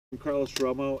I'm Carlos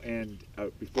Romo, and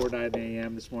before 9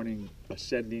 a.m. this morning,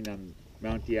 ascending on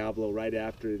Mount Diablo right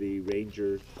after the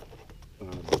Ranger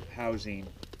housing,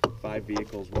 5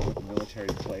 vehicles, one with military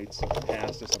plates,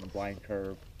 passed us on a blind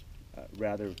curve,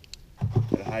 rather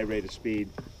at a high rate of speed.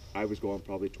 I was going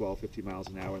probably 12, 15 miles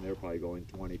an hour, and they were probably going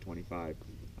 20, 25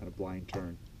 on a blind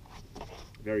turn.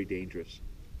 Very dangerous.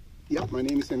 Yep, my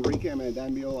name is Enrique. I'm a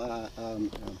Danville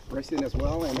resident as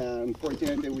well, and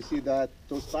unfortunately we see that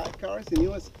those 5 cars, and it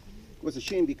was a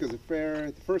shame because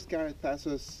the first car passed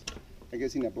us, I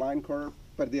guess, in a blind curve,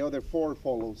 but the other 4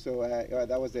 followed. So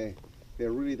that was the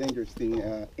really dangerous thing.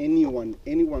 Anyone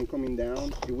coming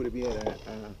down, it would have been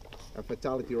a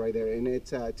fatality right there. And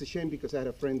it's a shame because I had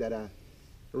a friend that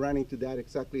ran into that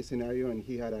exactly scenario, and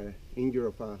he had an injury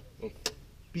of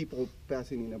people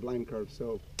passing in a blind curve.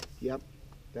 So, yep.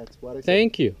 That's what I said.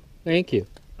 Thank you. Thank you.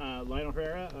 Lionel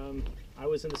Herrera, I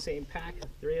was in the same pack,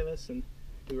 3 of us, and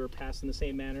we were passed in the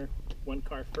same manner. 1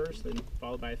 car first, then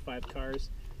followed by 5 cars,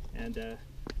 and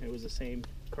it was the same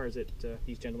cars that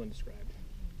these gentlemen described.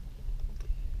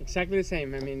 Exactly the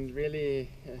same. I mean, really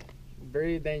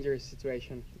very dangerous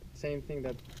situation. Same thing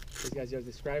that these guys just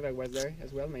described. I was there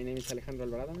as well. My name is Alejandro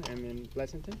Alvarado. I'm in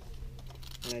Pleasanton.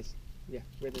 And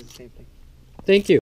we did the same thing. Thank you.